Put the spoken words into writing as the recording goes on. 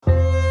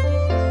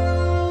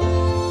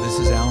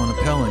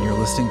Appel, and you're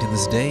listening to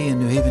This Day in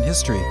New Haven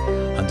History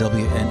on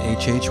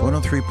WNHH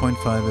 103.5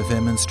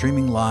 FM and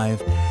streaming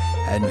live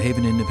at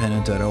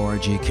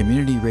newhavenindependent.org,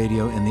 community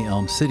radio in the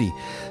Elm City.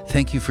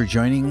 Thank you for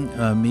joining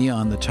me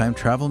on the Time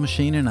Travel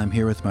Machine, and I'm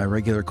here with my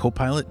regular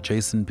co-pilot,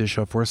 Jason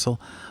Bischoff-Worsel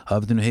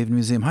of the New Haven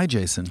Museum. Hi,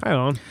 Jason. Hi,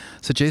 Alan.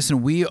 So,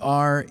 Jason, we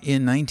are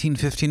in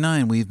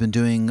 1959. We've been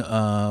doing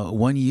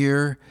 1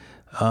 year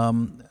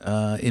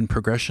in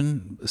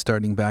progression,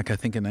 starting back, I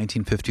think, in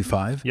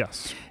 1955.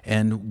 Yes.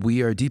 And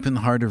we are deep in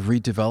the heart of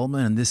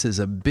redevelopment, and this is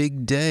a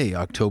big day,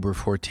 October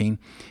 14,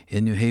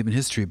 in New Haven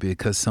history,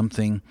 because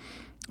something,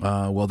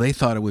 they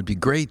thought it would be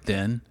great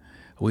then.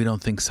 We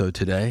don't think so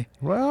today.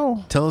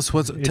 Well,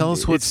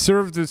 it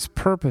served its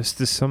purpose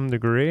to some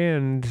degree,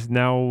 and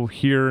now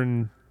here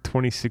in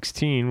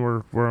 2016,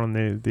 we're on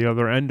the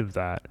other end of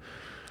that.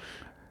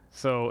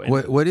 So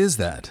what is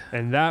that?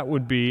 And that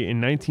would be in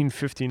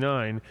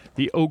 1959,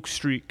 the Oak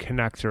Street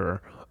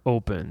Connector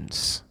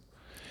opens.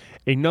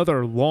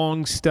 Another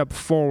long step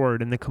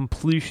forward in the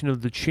completion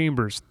of the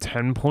Chamber's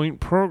 10-point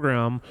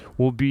program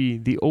will be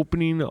the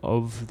opening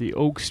of the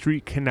Oak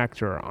Street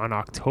Connector on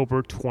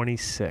October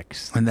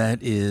 26th. And that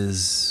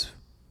is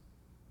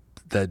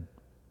that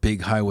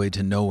big highway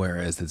to nowhere,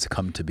 as it's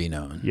come to be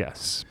known.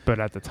 Yes, but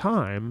at the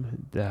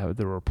time, there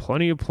were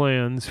plenty of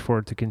plans for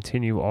it to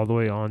continue all the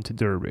way on to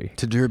Derby.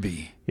 To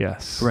Derby.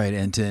 Yes. Right,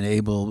 and to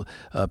enable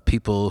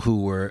people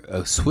who were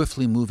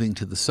swiftly moving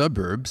to the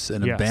suburbs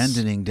and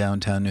abandoning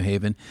downtown New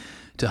Haven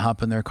to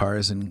hop in their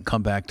cars and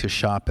come back to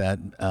shop at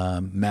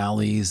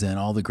Mally's and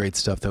all the great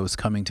stuff that was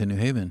coming to New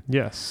Haven.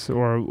 Yes,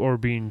 or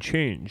being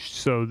changed.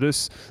 So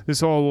this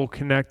all will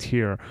connect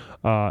here,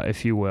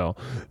 if you will.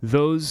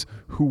 Those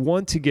who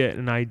want to get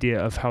an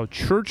idea of how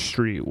Church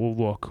Street will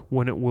look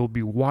when it will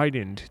be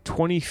widened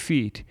 20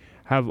 feet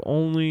have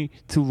only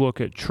to look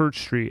at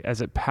Church Street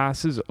as it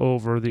passes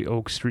over the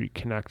Oak Street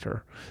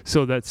Connector.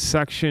 So that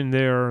section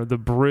there, the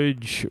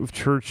bridge of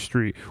Church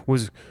Street,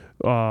 was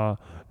going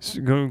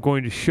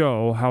to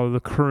show how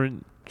the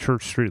current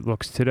Church Street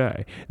looks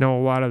today. Now,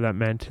 a lot of that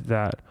meant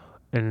that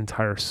an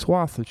entire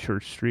swath of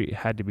Church Street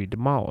had to be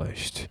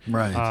demolished,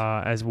 right?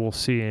 As we'll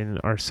see in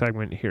our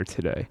segment here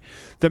today.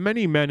 The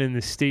many men in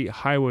the State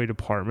Highway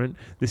Department,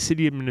 the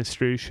City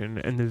Administration,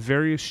 and the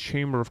various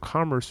Chamber of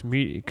Commerce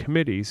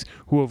committees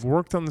who have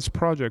worked on this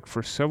project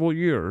for several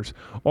years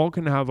all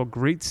can have a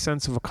great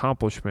sense of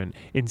accomplishment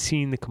in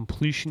seeing the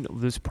completion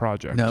of this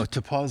project. Now,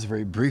 to pause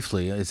very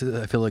briefly, I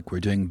feel like we're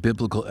doing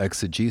biblical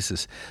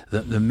exegesis.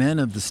 The men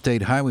of the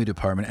State Highway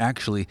Department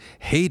actually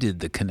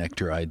hated the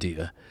connector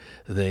idea.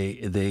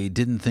 They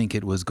didn't think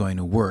it was going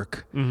to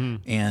work,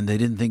 and they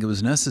didn't think it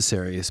was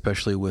necessary,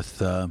 especially with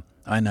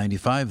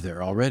I-95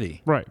 there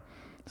already. Right.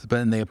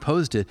 And they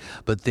opposed it,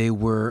 but they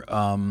were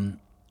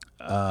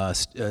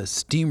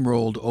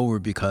steamrolled over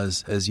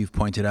because, as you've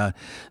pointed out,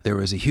 there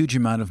was a huge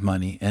amount of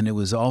money, and it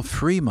was all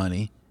free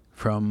money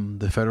from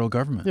the federal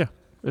government. Yeah.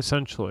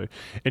 Essentially.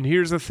 And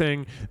here's the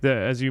thing that,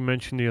 as you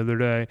mentioned the other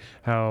day,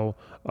 how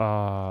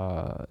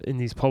in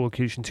these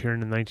publications here in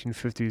the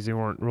 1950s, they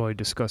weren't really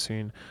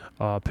discussing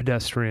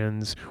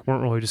pedestrians,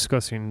 weren't really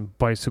discussing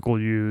bicycle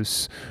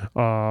use,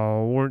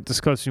 weren't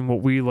discussing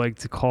what we like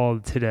to call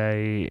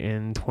today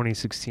in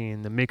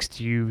 2016, the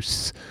mixed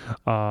use,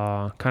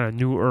 kind of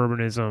new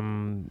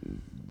urbanism,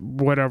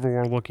 whatever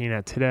we're looking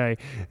at today.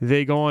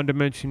 They go on to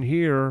mention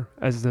here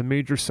as the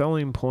major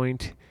selling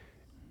point,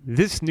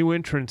 this new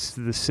entrance to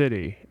the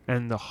city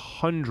and the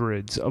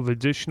hundreds of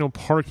additional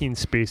parking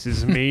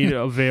spaces made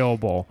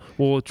available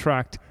will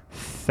attract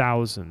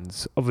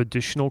thousands of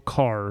additional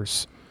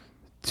cars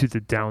to the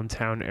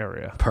downtown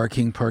area.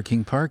 Parking.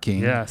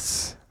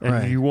 Yes. And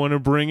right. You want to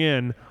bring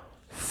in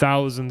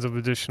thousands of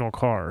additional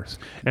cars.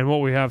 And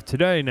what we have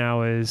today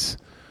now is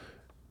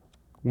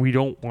we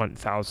don't want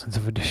thousands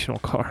of additional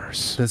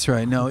cars. That's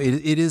right. No,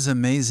 it is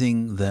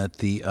amazing that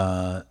the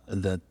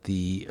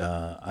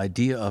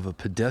idea of a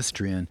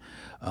pedestrian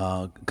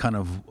I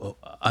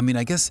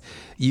guess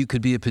you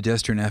could be a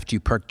pedestrian after you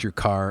parked your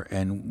car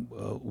and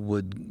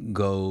would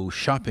go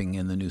shopping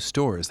in the new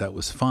stores. That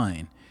was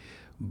fine.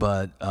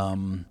 But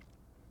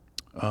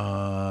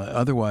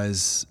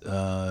otherwise,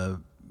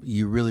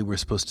 you really were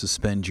supposed to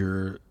spend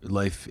your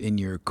life in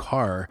your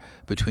car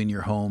between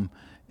your home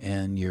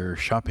and your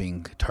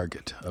shopping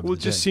target of the day. It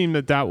just seemed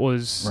that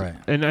was, right.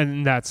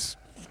 And that's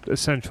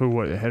essentially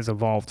what has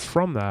evolved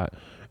from that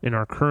in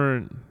our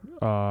current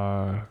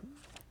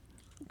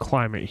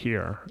climate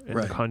here in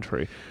the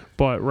country.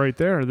 But right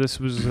there, this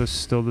was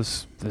still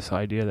this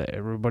idea that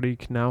everybody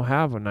can now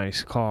have a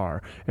nice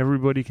car.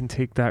 Everybody can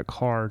take that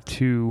car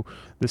to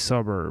the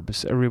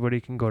suburbs. Everybody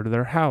can go to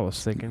their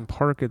house. They can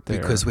park it there.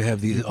 Because we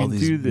have all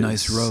these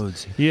nice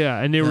roads. Yeah,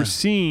 and they were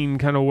seeing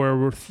kind of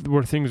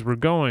where things were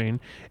going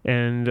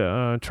and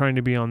trying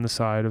to be on the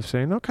side of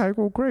saying, okay,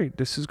 well, great.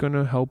 This is going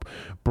to help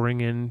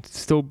bring in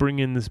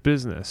this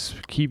business,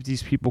 keep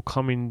these people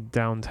coming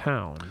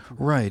downtown.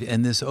 Right,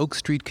 and this Oak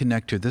Street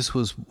Connector, this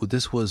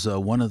was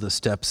one of the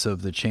steps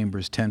of the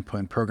Chamber's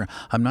 10-point program.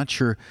 I'm not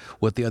sure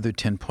what the other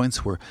 10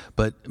 points were,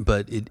 but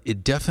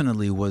it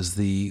definitely was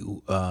the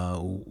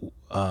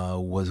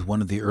was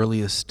one of the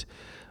earliest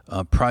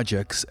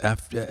projects.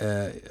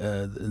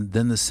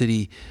 Then the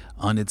city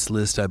on its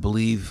list, I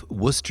believe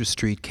Worcester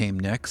Street came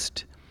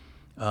next.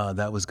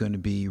 That was going to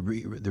be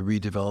the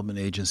redevelopment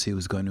agency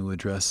was going to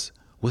address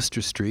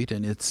Worcester Street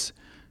and its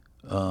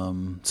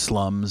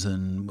slums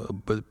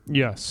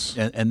yes,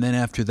 and then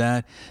after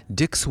that,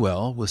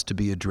 Dixwell was to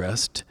be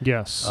addressed.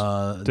 Yes,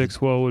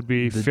 Dixwell would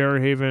be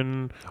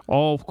Fairhaven.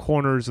 All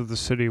corners of the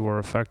city were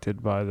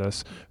affected by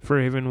this.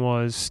 Fairhaven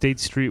was State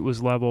Street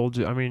was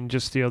leveled. I mean,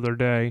 just the other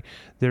day,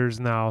 there's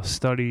now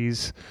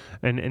studies,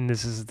 and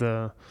this is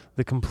the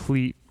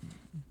complete,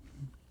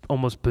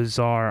 almost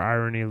bizarre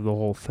irony of the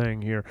whole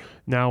thing here.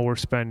 Now we're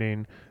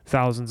spending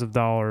thousands of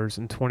dollars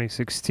in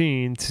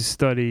 2016 to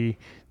study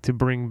to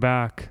bring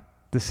back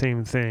the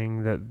same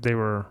thing that they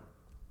were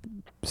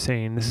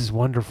saying, this is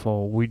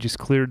wonderful. We just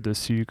cleared this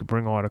so you could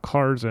bring a lot of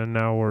cars in.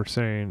 Now we're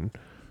saying,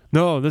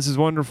 no, this is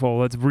wonderful.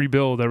 Let's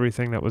rebuild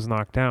everything that was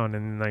knocked down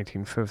in the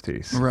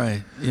 1950s.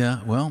 Right.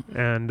 Yeah. Well.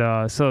 And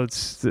so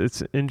it's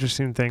an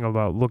interesting thing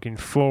about looking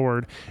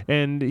forward.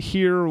 And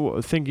here,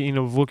 thinking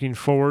of looking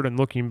forward and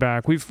looking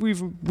back,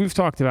 we've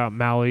talked about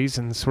Mally's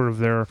and sort of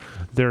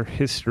their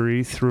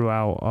history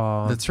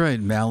throughout. That's right,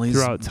 Mally's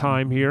throughout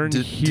time here. And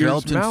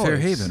developed in Mally's.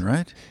 Fairhaven,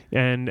 right?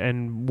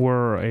 And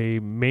were a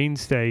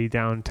mainstay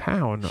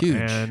downtown. Huge.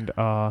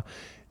 And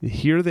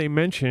here they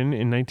mention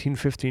in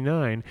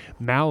 1959,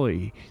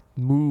 Mally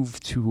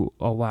moved to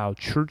allow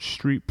Church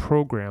Street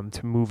program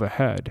to move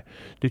ahead.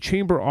 The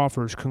chamber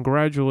offers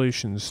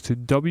congratulations to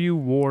W.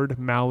 Ward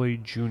Mally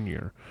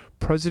Jr.,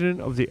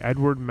 president of the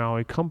Edward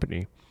Mally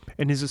Company,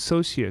 and his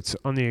associates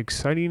on the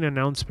exciting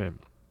announcement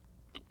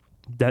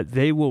that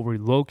they will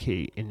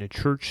relocate in the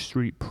Church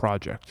Street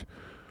project.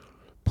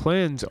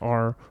 Plans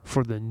are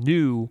for the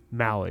new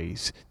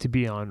Mally's to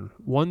be on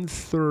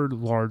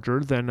 1/3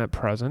 larger than at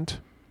present,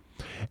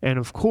 and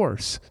of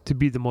course, to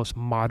be the most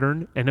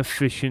modern and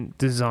efficient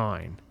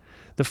design.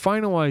 The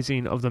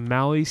finalizing of the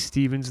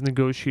Mally-Stevens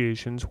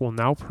negotiations will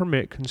now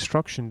permit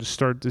construction to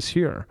start this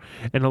year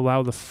and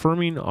allow the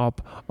firming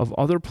up of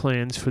other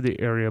plans for the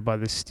area by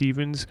the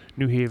Stevens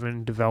New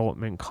Haven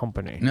Development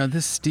Company. Now,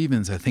 this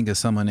Stevens, I think, is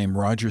someone named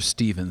Roger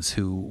Stevens,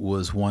 who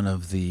was one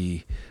of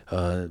the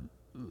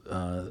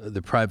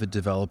private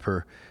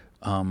developer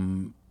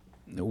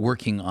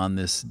working on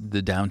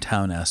the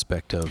downtown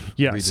aspect of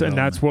yes, and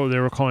that's what they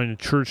were calling the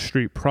Church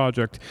Street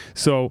project.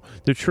 So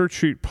the Church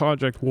Street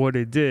project, what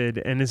it did,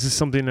 and this is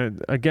something that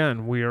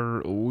again we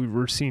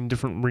were seeing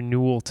different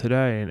renewal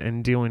today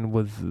and dealing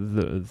with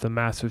the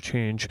massive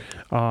change.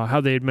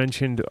 How they had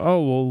mentioned, oh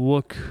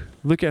well,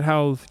 look at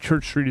how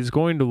Church Street is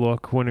going to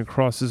look when it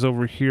crosses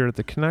over here at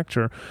the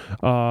connector.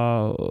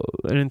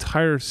 An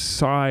entire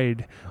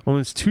side,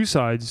 almost two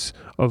sides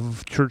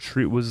of Church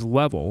Street was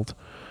leveled.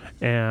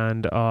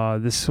 And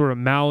this sort of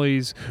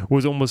Mally's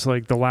was almost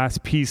like the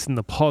last piece in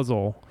the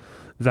puzzle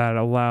that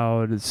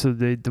allowed. So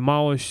they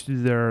demolished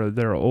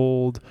their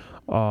old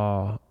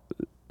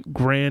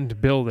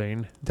grand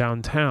building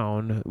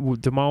downtown,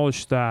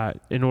 demolished that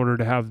in order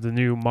to have the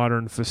new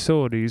modern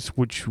facilities,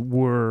 which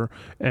were,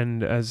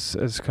 and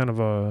as kind of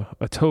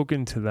a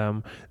token to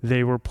them,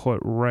 they were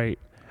put right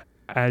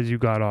as you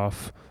got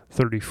off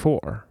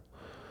 34.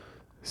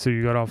 So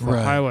you got off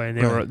the highway,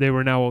 and they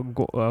were now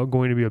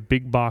going to be a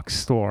big box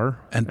store,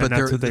 and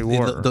that's what they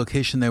were. The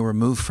location they were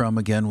moved from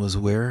again was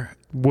where?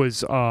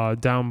 Was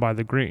down by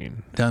the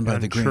Green. Down by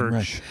the Green, Church.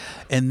 Right.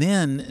 And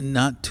then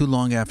not too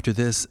long after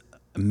this,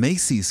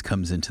 Macy's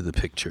comes into the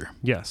picture.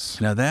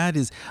 Yes. Now that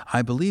is,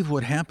 I believe,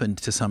 what happened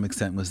to some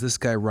extent was this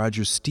guy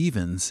Roger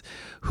Stevens,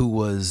 who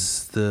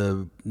was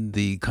the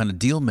kind of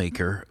deal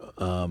maker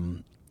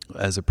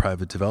as a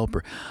private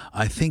developer.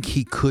 I think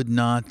he could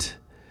not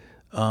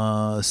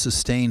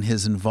sustain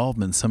his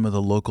involvement. Some of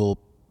the local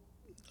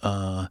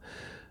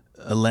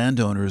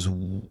landowners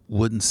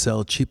wouldn't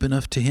sell cheap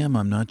enough to him,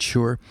 I'm not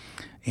sure.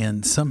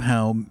 And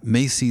somehow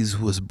Macy's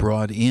was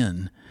brought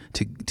in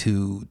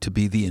to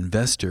be the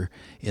investor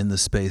in the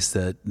space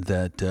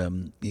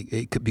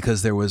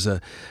because there was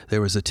a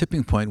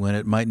tipping point when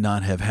it might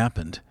not have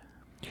happened.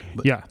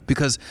 Yeah.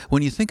 Because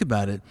when you think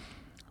about it,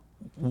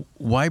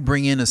 why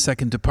bring in a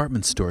second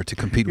department store to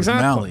compete with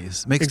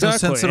Mally's? Makes no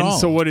sense at all. And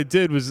so what it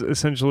did was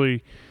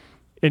essentially,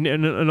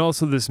 and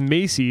also this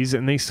Macy's,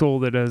 and they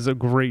sold it as a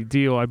great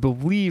deal. I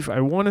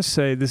want to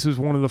say this was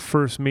one of the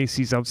first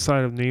Macy's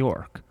outside of New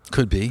York.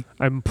 Could be.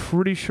 I'm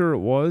pretty sure it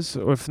was,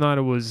 or if not,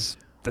 it was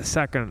the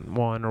second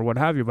one or what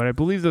have you. But I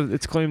believe that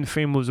its claim to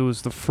fame was it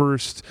was the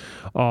first,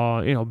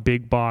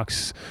 big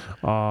box,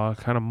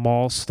 kind of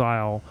mall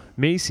style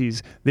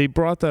Macy's. They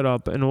brought that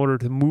up in order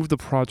to move the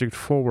project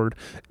forward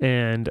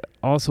and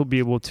also be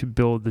able to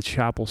build the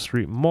Chapel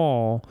Street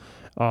Mall,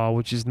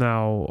 which is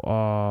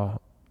now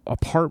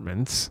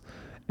apartments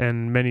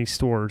and many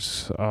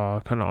stores,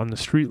 kind of on the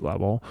street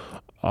level.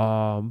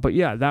 But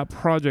yeah, that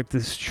project,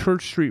 this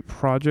Church Street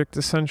project,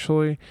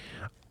 essentially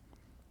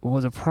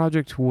was a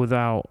project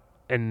without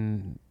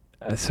an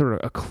sort of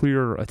a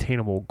clear,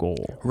 attainable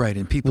goal. Right,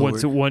 and people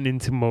once it went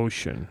into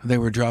motion, they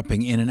were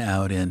dropping in and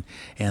out, and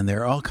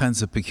there are all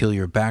kinds of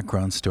peculiar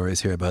background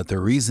stories here about the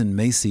reason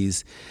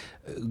Macy's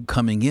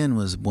coming in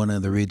was one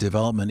of the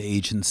redevelopment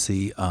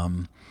agency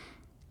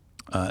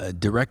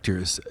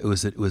directors.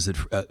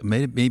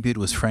 Maybe it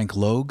was Frank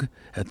Logue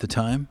at the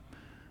time.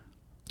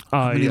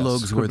 How many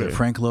Logues were there?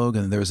 Frank Logue,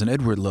 and there was an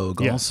Edward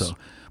Logue also.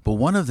 But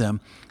one of them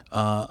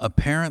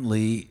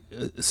apparently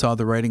saw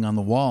the writing on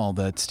the wall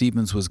that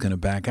Stevens was going to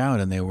back out,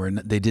 and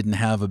they didn't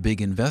have a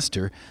big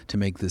investor to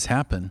make this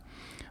happen.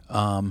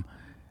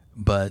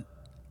 But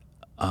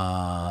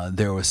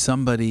there was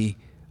somebody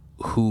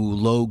who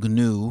Logue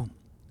knew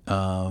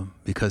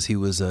because he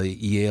was a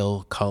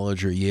Yale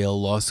College or Yale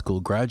Law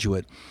School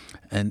graduate,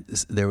 and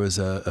there was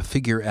a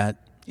figure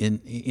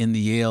in the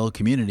Yale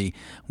community.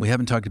 We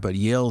haven't talked about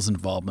Yale's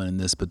involvement in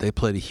this, but they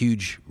played a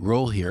huge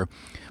role here.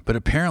 But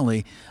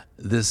apparently,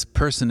 this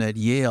person at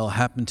Yale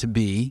happened to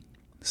be,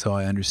 so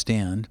I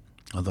understand,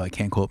 although I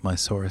can't quote my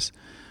source,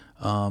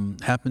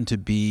 happened to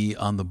be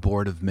on the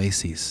board of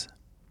Macy's.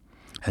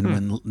 And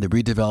when the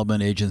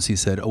redevelopment agency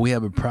said, "Oh, we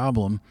have a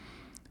problem,"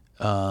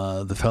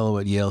 the fellow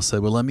at Yale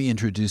said, "Well, let me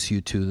introduce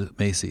you to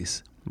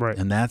Macy's." Right.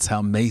 And that's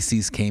how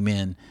Macy's came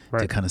in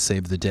to kind of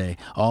save the day,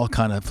 all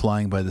kind of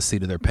flying by the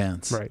seat of their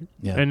pants. Right.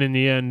 Yeah. And in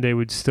the end, they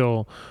would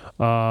still,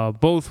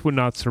 both would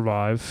not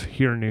survive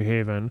here in New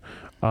Haven,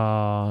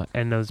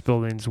 and those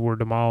buildings were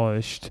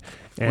demolished.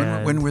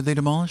 And When were they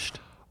demolished?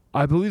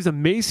 I believe the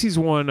Macy's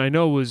one, I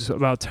know, was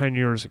about 10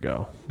 years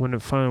ago when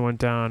it finally went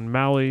down.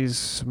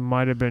 Mally's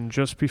might have been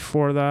just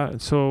before that.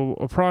 And so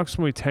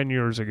approximately 10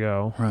 years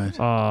ago, Right.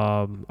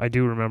 I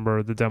do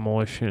remember the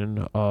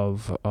demolition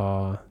of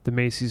the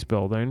Macy's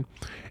building.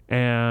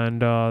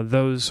 And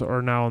those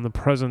are now on the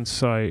present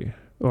site,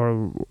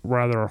 or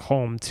rather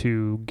home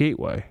to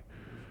Gateway.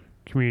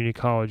 Community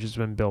college has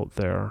been built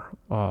there,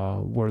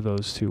 where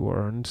those two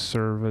were, and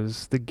serve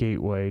as the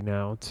gateway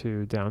now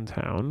to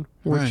downtown,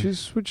 which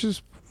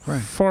is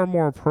far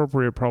more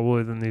appropriate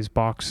probably than these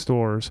box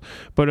stores.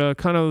 But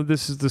kind of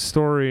this is the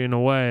story, in a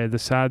way, the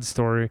sad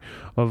story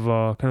of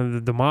kind of the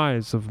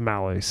demise of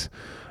Mally's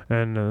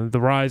and the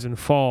rise and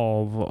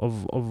fall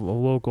of a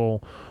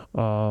local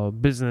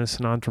business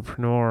and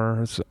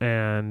entrepreneurs,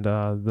 and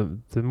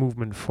the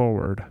movement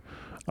forward.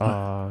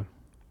 So,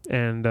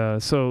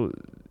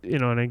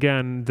 and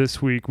again,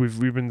 this week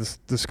we've been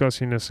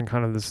discussing this and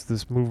kind of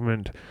this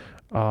movement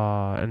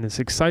and this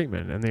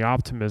excitement and the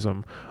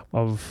optimism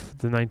of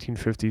the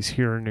 1950s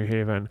here in New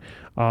Haven.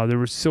 There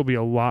would still be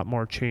a lot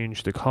more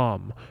change to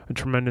come, a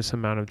tremendous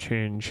amount of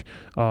change,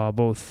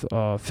 both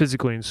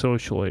physically and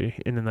socially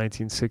in the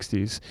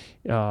 1960s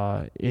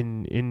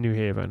in New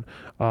Haven.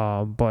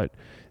 But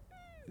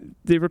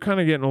they were kind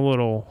of getting a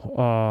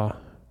little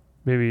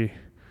maybe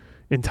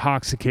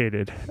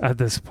intoxicated at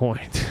this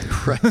point.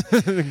 Right.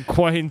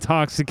 Quite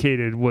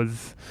intoxicated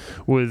with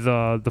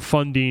the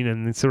funding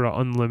and the sort of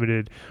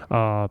unlimited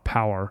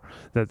power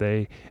that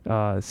they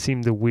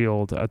seemed to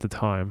wield at the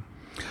time.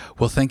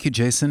 Well, thank you,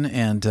 Jason,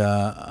 and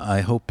I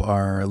hope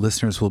our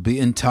listeners will be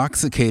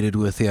intoxicated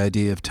with the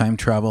idea of time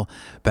travel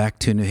back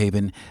to New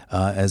Haven,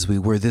 as we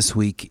were this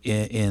week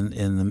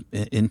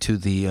into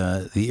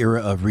the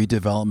era of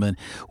redevelopment,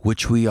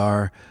 which we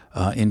are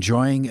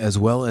enjoying as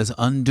well as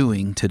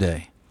undoing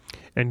today.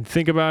 And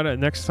think about it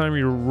next time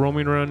you're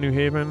roaming around New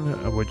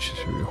Haven, which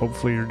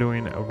hopefully you're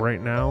doing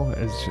right now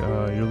as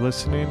you're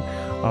listening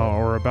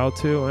or about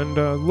to, and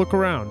look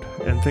around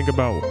and think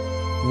about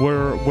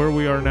where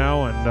we are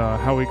now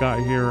and how we got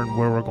here and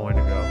where we're going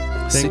to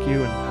go. Thank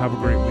you, and have a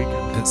great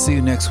weekend. And see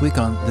you next week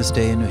on This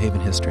Day in New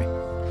Haven History.